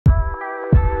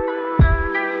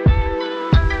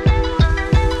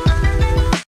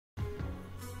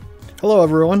Hello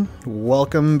everyone,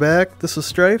 welcome back. This is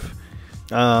Strife.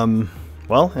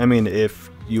 Well, I mean, if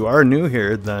you are new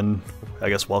here, then I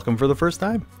guess welcome for the first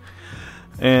time.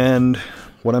 And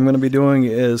what I'm going to be doing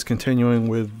is continuing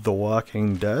with The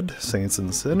Walking Dead, Saints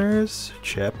and Sinners,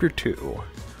 Chapter 2.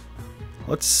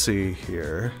 Let's see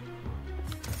here.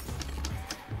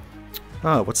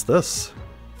 Ah, what's this?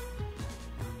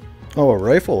 Oh, a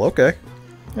rifle, okay.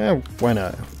 Yeah, why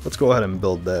not? Let's go ahead and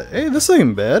build that. Hey, this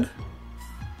ain't bad.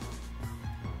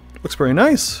 Looks pretty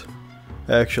nice,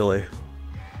 actually.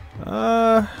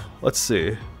 Let's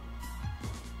see.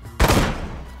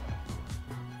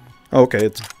 Okay,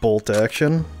 it's bolt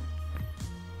action.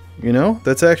 You know,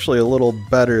 that's actually a little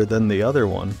better than the other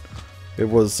one. It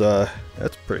was,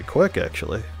 that's pretty quick,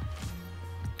 actually.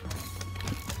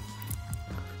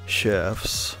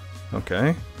 Shafts.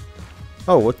 Okay.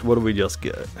 Oh, what did we just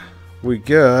get? We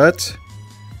got...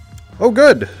 Oh,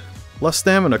 good! Less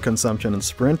stamina consumption and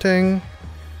sprinting.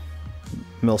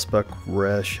 Mil-spec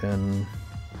ration.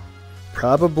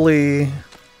 Probably,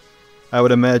 I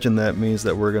would imagine that means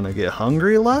that we're gonna get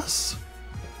hungry less?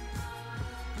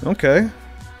 Okay.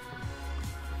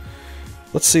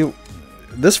 Let's see.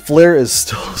 This flare is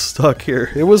still stuck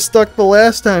here. It was stuck the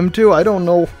last time too. I don't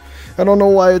know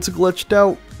why it's glitched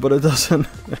out, but it doesn't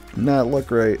not look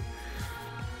right.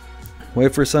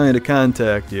 Wait for Sonny to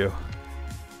contact you.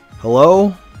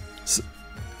 Hello?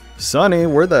 Sonny,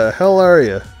 where the hell are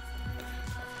you?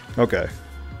 Okay,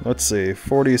 let's see,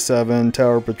 47,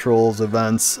 tower patrols,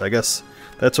 events, I guess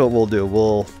that's what we'll do,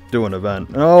 we'll do an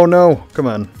event. Oh no, come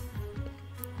on.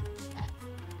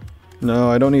 No,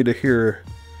 I don't need to hear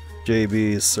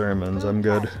JB's sermons, I'm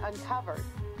good. Uncovered.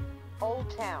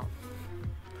 Old Town.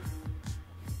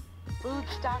 Food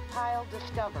stockpile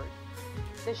discovered.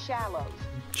 The Shallows.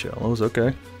 Shallows,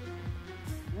 okay.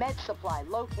 Med supply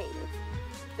located.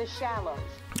 The Shallows.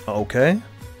 Okay.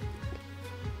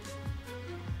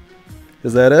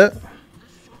 Is that it?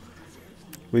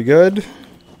 We good?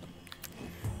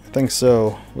 I think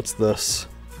so. What's this?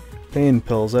 Pain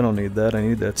pills. I don't need that. I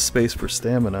need that space for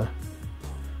stamina.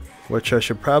 Which I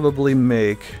should probably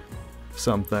make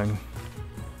something.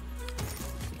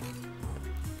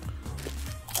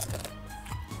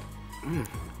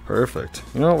 Perfect.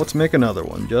 You know what? Let's make another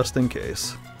one just in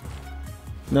case.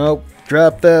 Nope.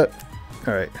 Drop that.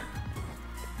 Alright.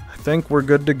 I think we're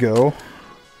good to go.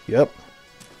 Yep.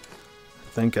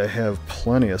 I think I have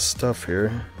plenty of stuff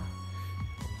here.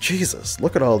 Jesus,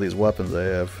 look at all these weapons I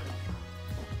have.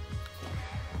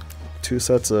 2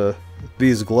 sets of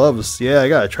these gloves. Yeah, I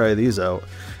gotta try these out.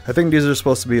 I think these are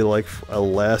supposed to be like a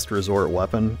last resort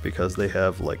weapon because they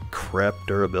have like crap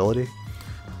durability.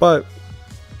 But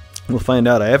we'll find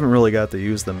out. I haven't really got to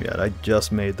use them yet. I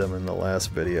just made them in the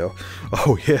last video.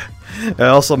 Oh yeah, I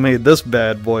also made this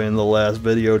bad boy in the last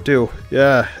video too.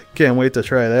 Yeah, can't wait to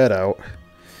try that out.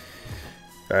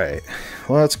 Alright,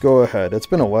 well, let's go ahead. It's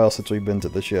been a while since we've been to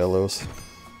the Shallows.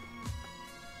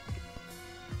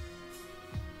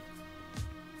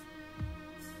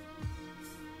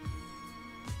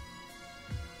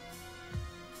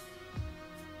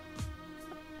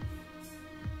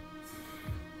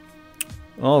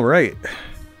 Alright.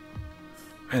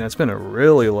 Man, it's been a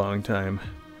really long time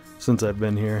since I've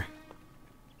been here.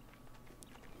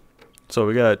 So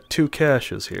we got 2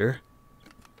 caches here.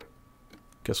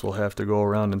 Guess we'll have to go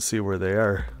around and see where they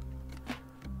are.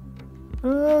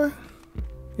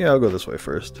 Yeah, I'll go this way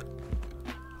first.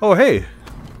 Oh, hey!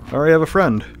 I already have a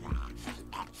friend.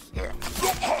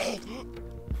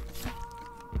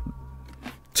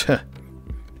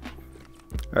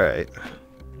 Alright.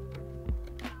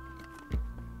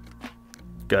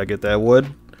 Gotta get that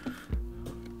wood.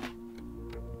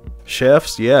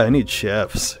 Shafts? Yeah, I need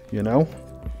shafts, you know?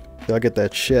 Gotta get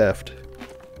that shaft.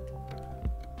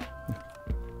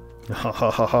 Ha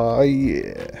ha ha ha,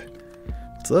 yeah.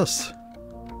 What's this?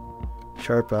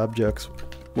 Sharp objects,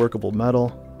 workable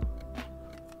metal.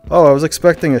 Oh, I was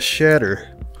expecting a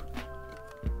shatter.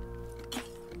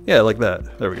 Yeah, like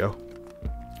that. There we go.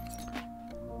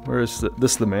 Where is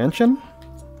this the mansion?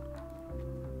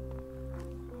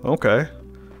 Okay.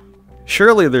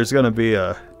 Surely there's gonna be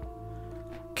a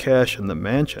cache in the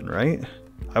mansion, right?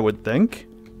 I would think.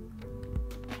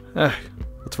 Let's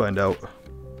find out.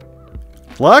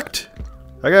 Locked?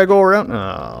 I gotta go around?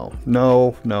 Oh,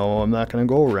 no, no, I'm not gonna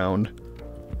go around.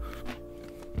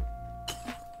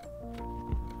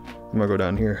 I'm gonna go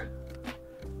down here.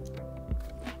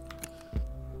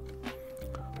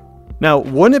 Now,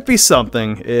 wouldn't it be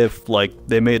something if, like,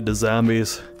 they made the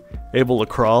zombies able to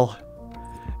crawl?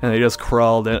 And they just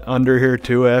crawled under here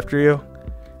too after you?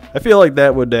 I feel like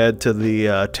that would add to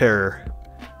the terror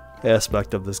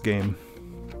aspect of this game.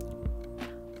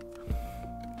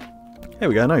 Hey,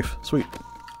 we got a knife. Sweet.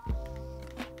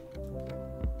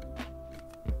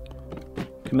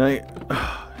 Can I...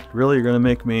 Really? You're gonna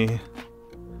make me...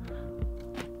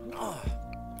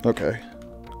 Okay.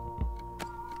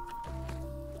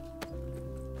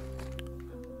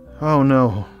 Oh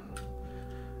no.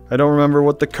 I don't remember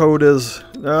what the code is.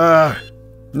 Ah!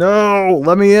 No!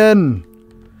 Let me in!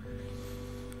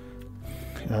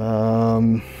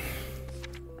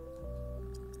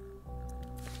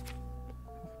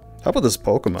 How about this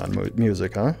Pokemon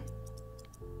music, huh?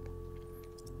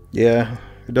 Yeah,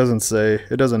 it doesn't say.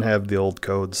 It doesn't have the old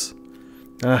codes.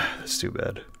 Ah, that's too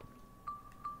bad.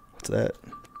 What's that?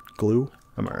 Glue?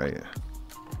 I'm alright.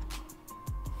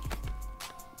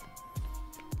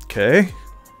 Okay.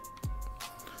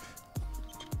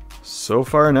 So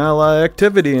far, not a lot of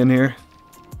activity in here.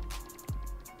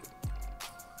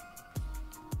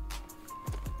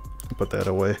 Put that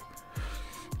away.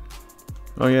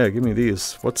 Oh yeah, give me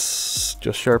these. What's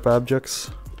just sharp objects?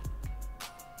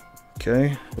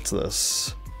 Okay, what's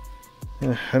this?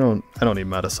 Yeah, I don't need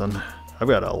medicine. I've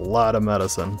got a lot of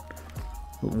medicine.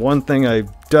 One thing I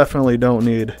definitely don't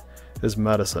need is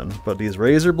medicine, but these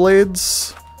razor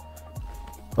blades,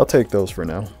 I'll take those for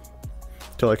now.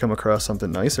 Till I come across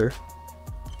something nicer.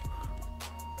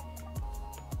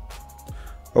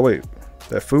 Oh wait,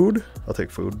 that food? I'll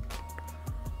take food.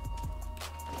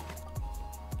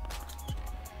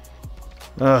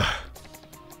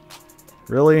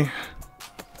 Really?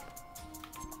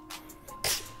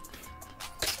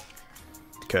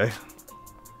 Okay.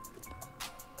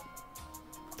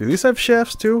 Do these have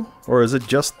shafts too? Or is it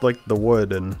just like the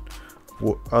wood and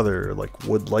other like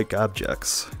wood-like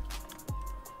objects?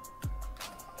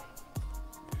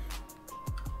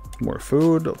 More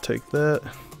food, I'll take that.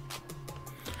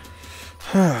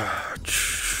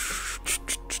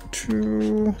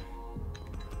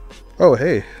 Oh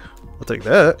hey, I'll take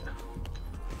that.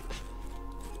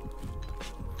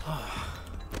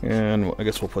 And I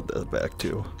guess we'll put that back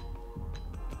too.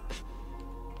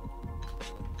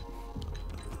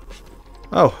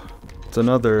 Oh, it's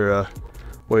another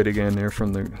way to get in there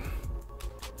from the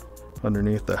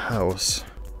underneath the house.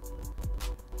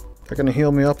 They're gonna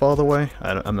heal me up all the way?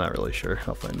 I'm not really sure.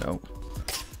 I'll find out.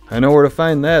 I know where to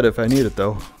find that if I need it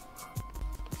though.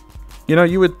 You know,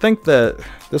 you would think that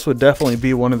this would definitely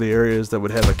be one of the areas that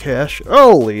would have a cache.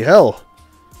 Holy hell!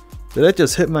 Did that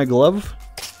just hit my glove?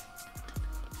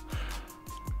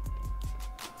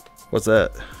 What's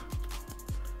that?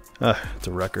 Ah, it's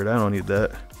a record. I don't need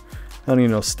that. I don't need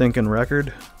no stinking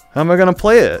record. How am I gonna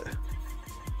play it?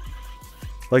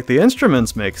 Like, the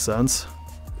instruments make sense.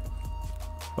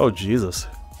 Oh Jesus.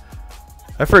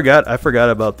 I forgot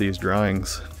about these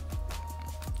drawings.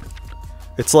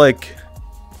 It's like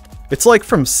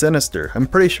from Sinister. I'm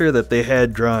pretty sure that they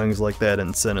had drawings like that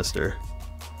in Sinister.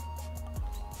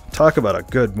 Talk about a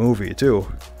good movie too.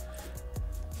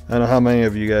 I don't know how many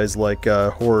of you guys like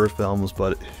horror films,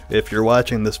 but if you're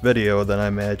watching this video, then I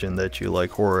imagine that you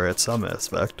like horror at some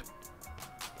aspect.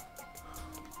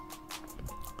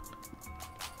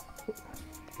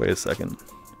 Wait a second.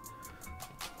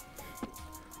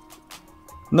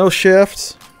 No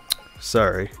shafts?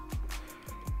 Sorry.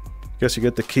 Guess you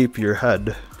get to keep your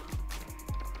head.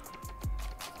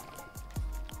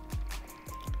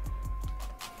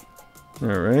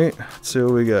 Alright, let's see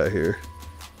what we got here.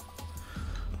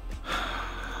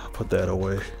 Put that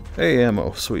away. Hey,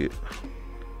 ammo, sweet.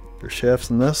 There's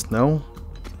shafts in this? No?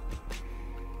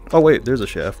 Oh wait, there's a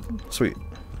shaft. Sweet.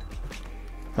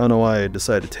 I don't know why I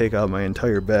decided to take out my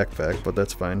entire backpack, but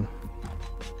that's fine.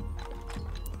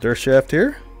 There's a shaft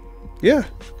here? Yeah.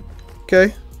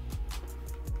 Okay.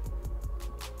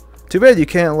 Too bad you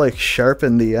can't like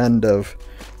sharpen the end of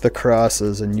the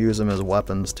crosses and use them as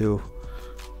weapons too.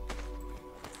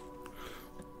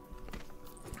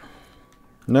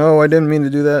 No, I didn't mean to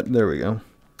do that. There we go.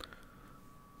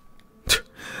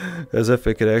 As if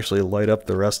it could actually light up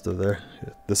the rest of there.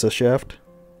 This a shaft?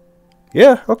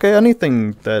 Yeah, okay,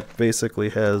 anything that basically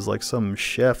has like some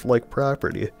shaft-like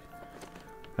property.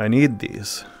 I need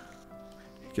these.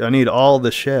 I need all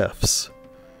the shafts.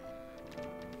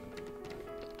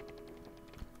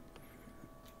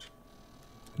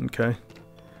 Okay.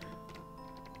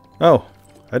 Oh,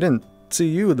 I didn't see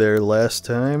you there last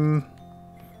time.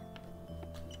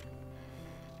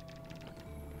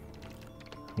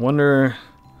 Wonder...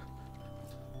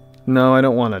 No, I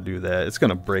don't want to do that. It's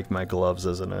gonna break my gloves,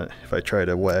 isn't it? If I try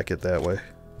to whack it that way.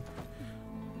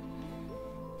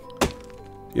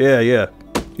 Yeah.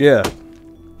 Yeah.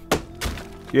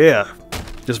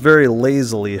 Just very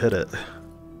lazily hit it.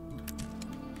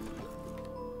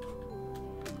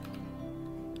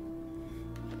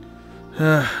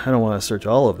 I don't want to search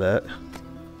all of that.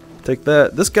 Take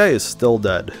that. This guy is still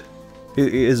dead.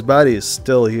 His body is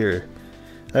still here.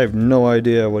 I have no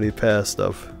idea what he passed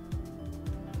of.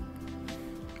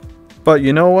 But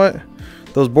you know what?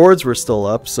 Those boards were still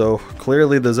up, so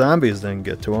clearly the zombies didn't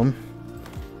get to him.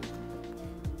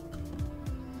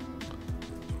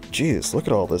 Jeez, look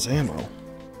at all this ammo.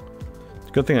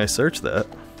 Good thing I searched that.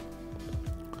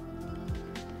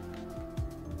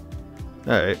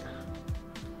 Alright.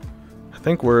 I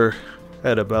think we're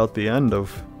at about the end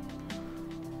of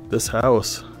this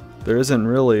house. There isn't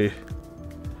really...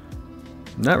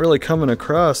 not really coming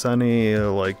across any,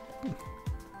 like...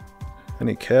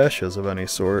 any caches of any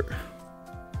sort.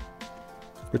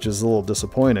 Which is a little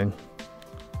disappointing.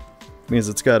 Means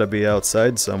it's gotta be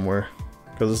outside somewhere.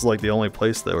 Because this is like the only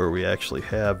place that where we actually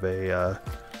have a...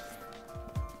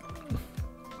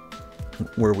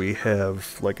 where we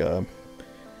have like a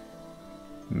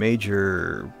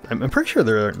major... I'm pretty sure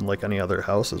there aren't like any other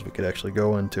houses we could actually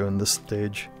go into in this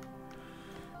stage.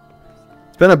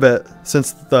 It's been a bit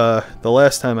since the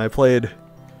last time I played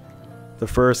the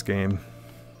first game.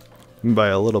 By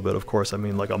a little bit, of course, I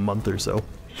mean like a month or so.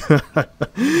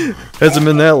 Hasn't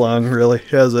been that long, really,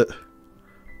 has it?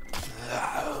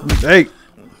 Hey!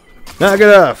 Knock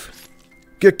it off!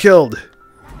 Get killed!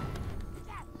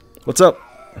 What's up?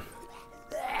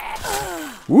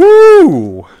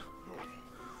 Woo!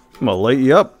 I'm gonna light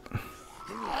you up.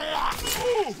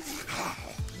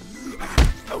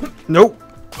 Nope.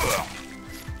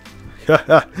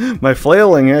 My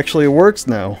flailing actually works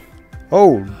now.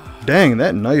 Oh, dang,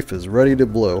 that knife is ready to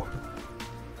blow.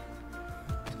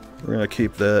 We're gonna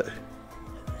keep that.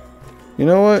 You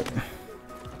know what?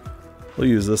 We'll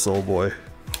use this old boy.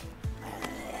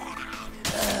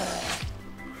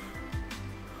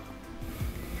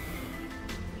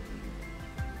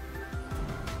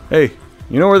 Hey,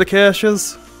 you know where the cache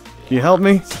is? Can you help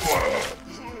me?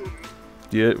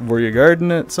 Were you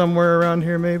guarding it somewhere around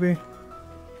here, maybe?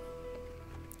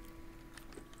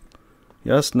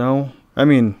 Yes, no. I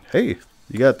mean, hey,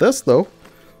 you got this, though.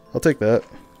 I'll take that.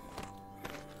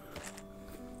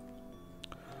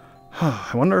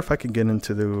 I wonder if I could get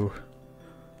into the... oh,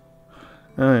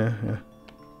 yeah.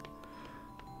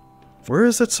 Where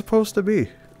is it supposed to be?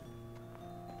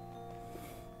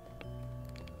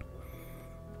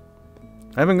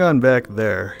 I haven't gone back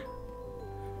there.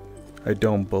 I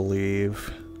don't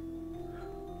believe.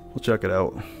 We'll check it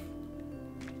out.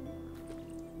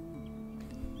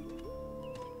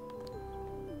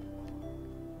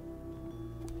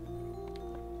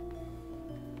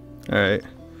 Alright.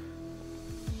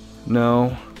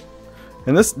 No.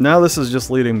 And this is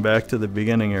just leading back to the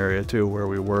beginning area too, where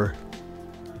we were.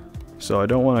 So I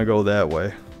don't want to go that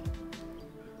way.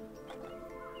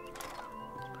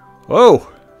 Whoa!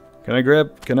 Can I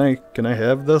grab, can I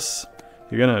have this?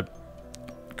 You're gonna,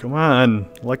 come on,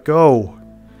 let go.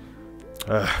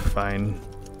 Fine.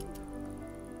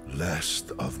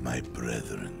 Last of my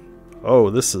brethren.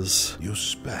 Oh, this is you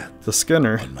spat the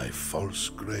Skinner. On my false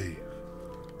grave.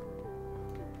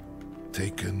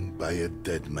 Taken by a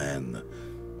dead man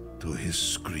to his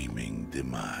screaming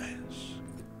demise.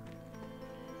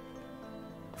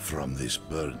 From this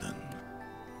burden,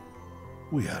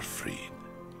 we are freed.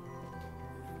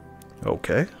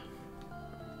 Okay.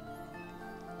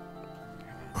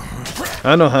 I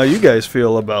don't know how you guys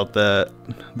feel about that,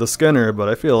 the Skinner, but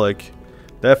I feel like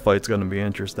that fight's gonna be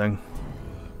interesting.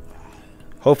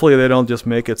 Hopefully they don't just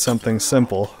make it something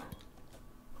simple.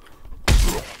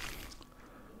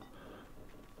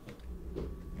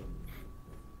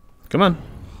 Come on.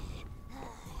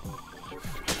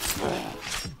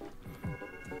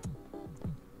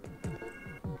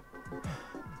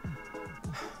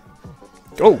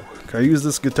 Oh, can I use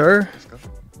this guitar?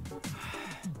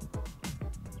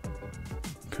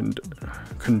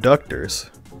 Conductors.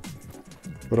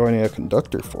 What do I need a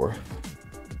conductor for?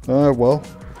 Well,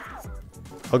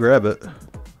 I'll grab it.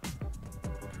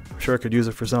 I'm sure I could use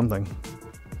it for something.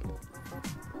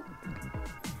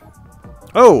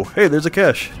 Oh, hey, there's a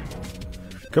cache.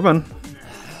 Come on.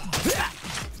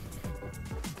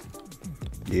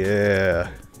 Yeah.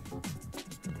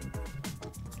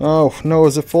 Oh, no,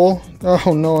 is it full?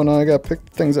 Oh, no, I gotta pick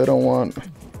things I don't want.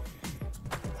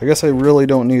 I guess I really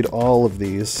don't need all of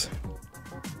these.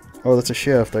 Oh, that's a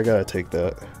shaft. I gotta take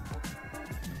that.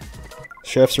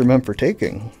 Shafts are meant for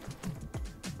taking.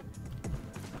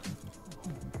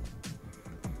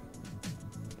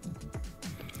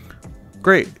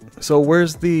 Great. So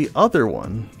where's the other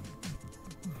one?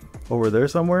 Over there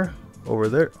somewhere? Over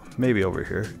there? Maybe over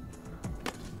here.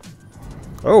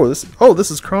 Oh,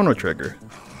 this is Chrono Trigger.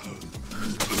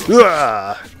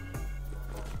 Ah!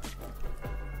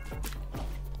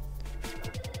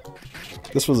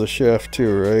 This was a shaft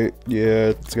too, right? Yeah,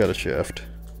 it's got a shaft.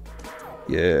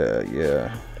 Yeah,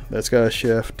 yeah. That's got a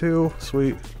shaft too.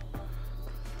 Sweet.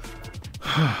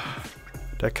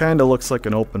 That kind of looks like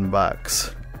an open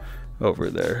box over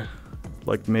there.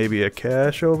 Like maybe a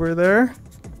cache over there.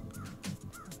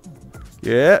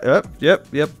 Yeah, yep,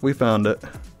 we found it.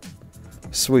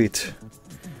 Sweet.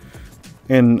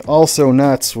 And also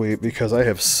not sweet because I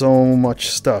have so much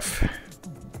stuff.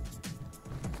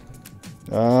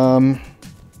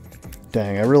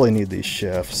 Dang, I really need these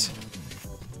shafts.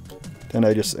 And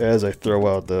as I throw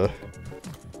out the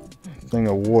thing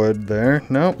of wood there.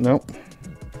 Nope, nope.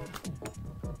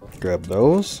 Grab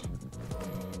those.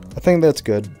 I think that's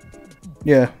good.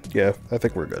 Yeah, I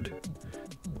think we're good.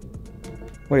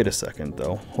 Wait a second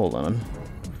though, hold on.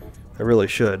 I really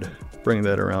should bring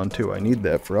that around too. I need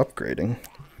that for upgrading.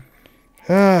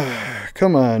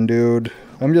 Come on, dude.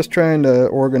 I'm just trying to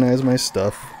organize my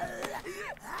stuff.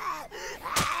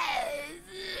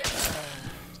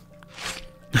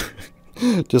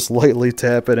 Just lightly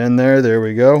tap it in there. There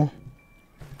we go.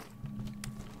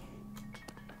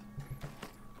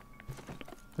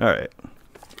 Alright.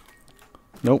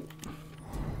 Nope.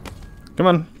 Come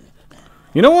on.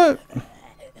 You know what?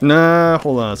 Nah,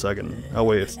 hold on a second. I'll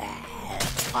wait.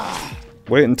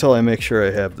 Wait until I make sure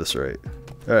I have this right.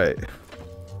 Alright.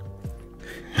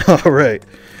 Alright.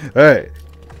 Alright.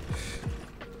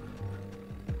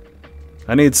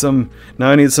 I need some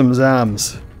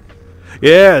zoms.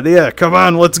 Yeah, come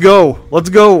on, let's go. Let's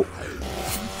go.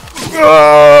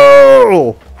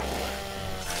 Oh!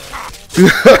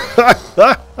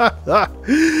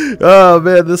 Oh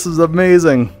man, this is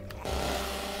amazing.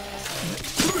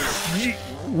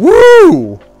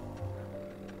 Woo!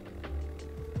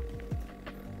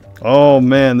 Oh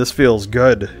man, this feels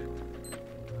good.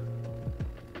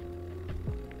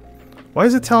 Why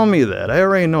is it telling me that? I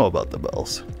already know about the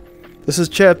bells. This is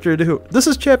chapter 2. This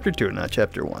is chapter 2, not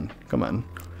chapter 1. Come on.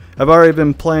 I've already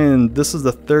been playing. This is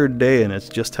the 3rd day and it's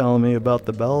just telling me about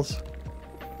the bells.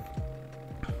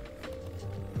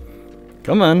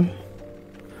 Come on.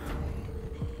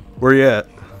 Where you at?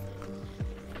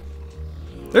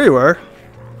 There you are.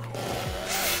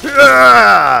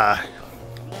 Ah!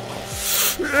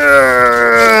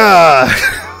 Ah!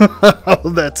 Oh,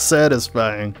 that's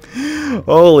satisfying.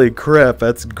 Holy crap,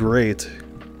 that's great.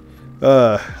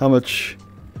 How much?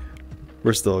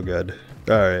 We're still good.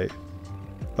 Alright.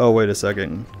 Oh, wait a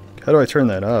second. How do I turn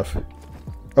that off?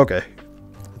 Okay.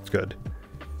 That's good.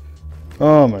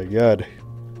 Oh my god.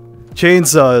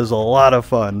 Chainsaw is a lot of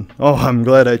fun. Oh, I'm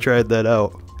glad I tried that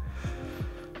out.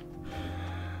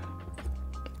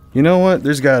 You know what?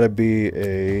 There's gotta be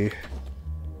a...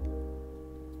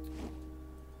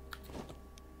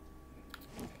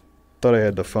 Thought I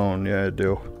had the phone. Yeah, I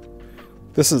do.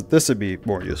 This would be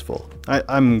more useful.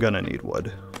 I'm gonna need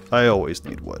wood. I always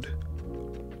need wood.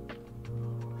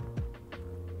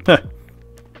 Huh.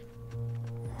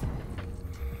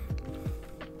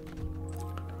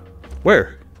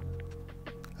 Where?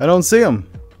 I don't see him.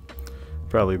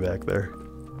 Probably back there.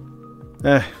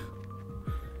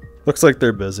 Looks like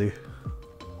they're busy.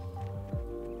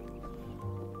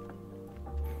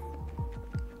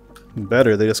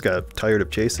 Better, they just got tired of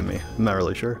chasing me. I'm not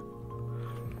really sure.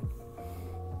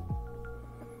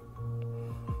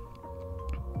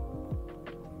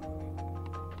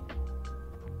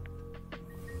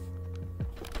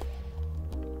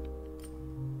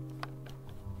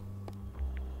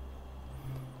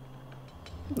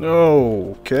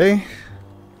 Okay.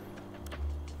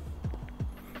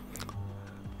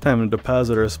 Time to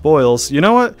deposit our spoils. You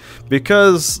know what?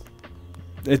 Because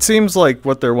it seems like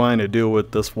what they're wanting to do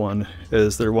with this one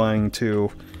is they're wanting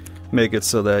to make it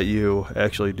so that you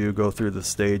actually do go through the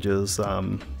stages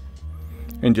and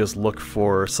just look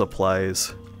for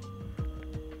supplies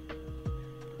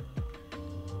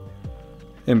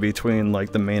in between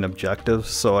like the main objectives.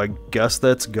 So I guess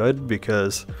that's good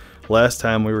because last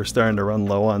time we were starting to run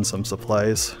low on some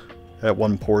supplies at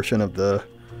one portion of the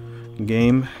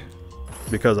game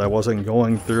because I wasn't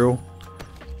going through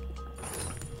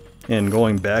and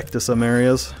going back to some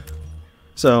areas.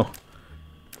 So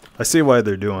I see why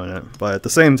they're doing it, but at the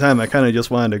same time I kind of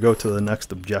just wanted to go to the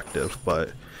next objective,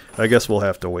 but I guess we'll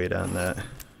have to wait on that.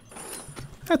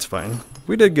 That's fine.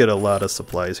 We did get a lot of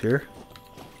supplies here.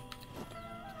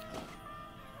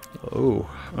 Oh,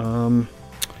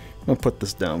 I'll put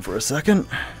this down for a second.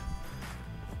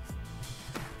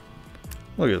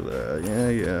 Look at that.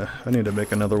 Yeah. I need to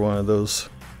make another one of those.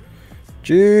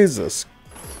 Jesus.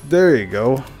 There you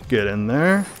go. Get in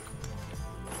there.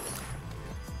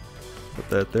 Put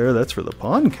that there. That's for the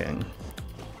Pawn King.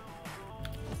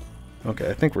 Okay,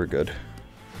 I think we're good.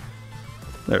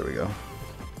 There we go.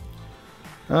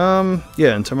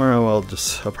 Yeah, and tomorrow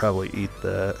I'll probably eat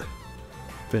that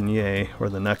beignet, or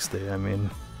the next day, I mean.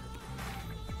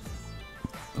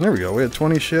 There we go, we had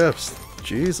 20 shifts.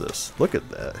 Jesus, look at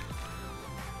that.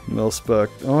 Mil-spec.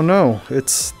 Oh no,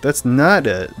 that's not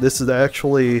it. This is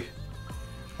actually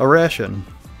a ration.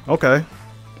 Okay.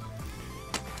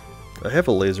 I have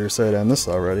a laser sight on this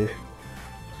already.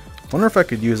 Wonder if I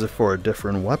could use it for a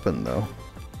different weapon though.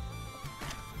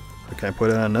 Can I put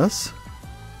it on this?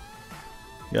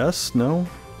 Yes? No?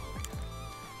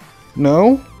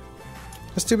 No?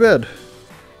 That's too bad.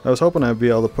 I was hoping I'd be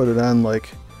able to put it on like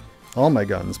all my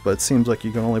guns, but it seems like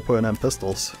you can only put it on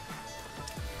pistols.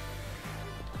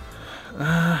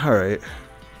 Alright.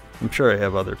 I'm sure I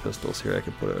have other pistols here I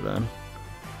could put it on.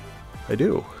 I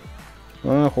do.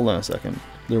 Hold on a second.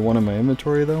 Is there one in my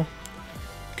inventory though?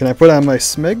 Can I put on my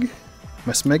smig?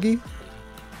 My smeggy?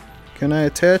 Can I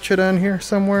attach it on here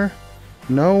somewhere?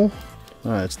 No?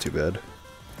 Oh, that's too bad.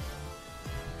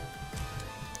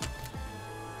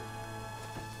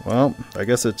 Well, I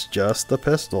guess it's just the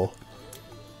pistol.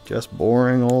 Just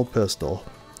boring old pistol.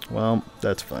 Well,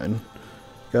 that's fine.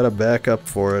 Got a backup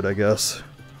for it, I guess.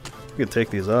 We could take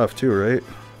these off too, right?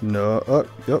 No.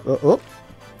 Oh.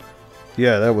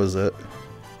 Yeah, that was it.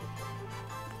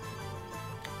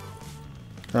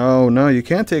 Oh, no, you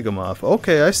can't take them off.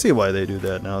 Okay, I see why they do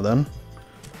that now then.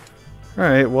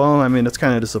 Alright, well, I mean, it's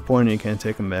kind of disappointing you can't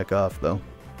take them back off, though.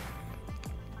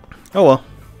 Oh well.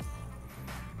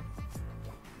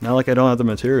 Not like I don't have the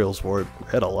materials for it.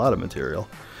 I had a lot of material.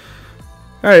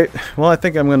 Alright, well, I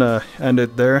think I'm going to end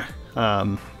it there.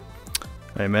 I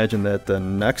imagine that the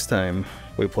next time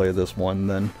we play this one,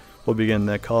 then we'll begin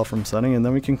that call from Sunny, and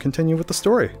then we can continue with the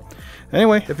story.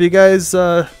 Anyway, if you guys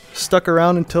stuck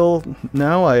around until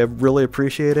now, I really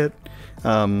appreciate it.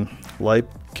 Like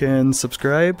and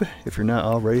subscribe if you're not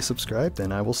already subscribed,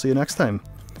 and I will see you next time.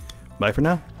 Bye for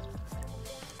now.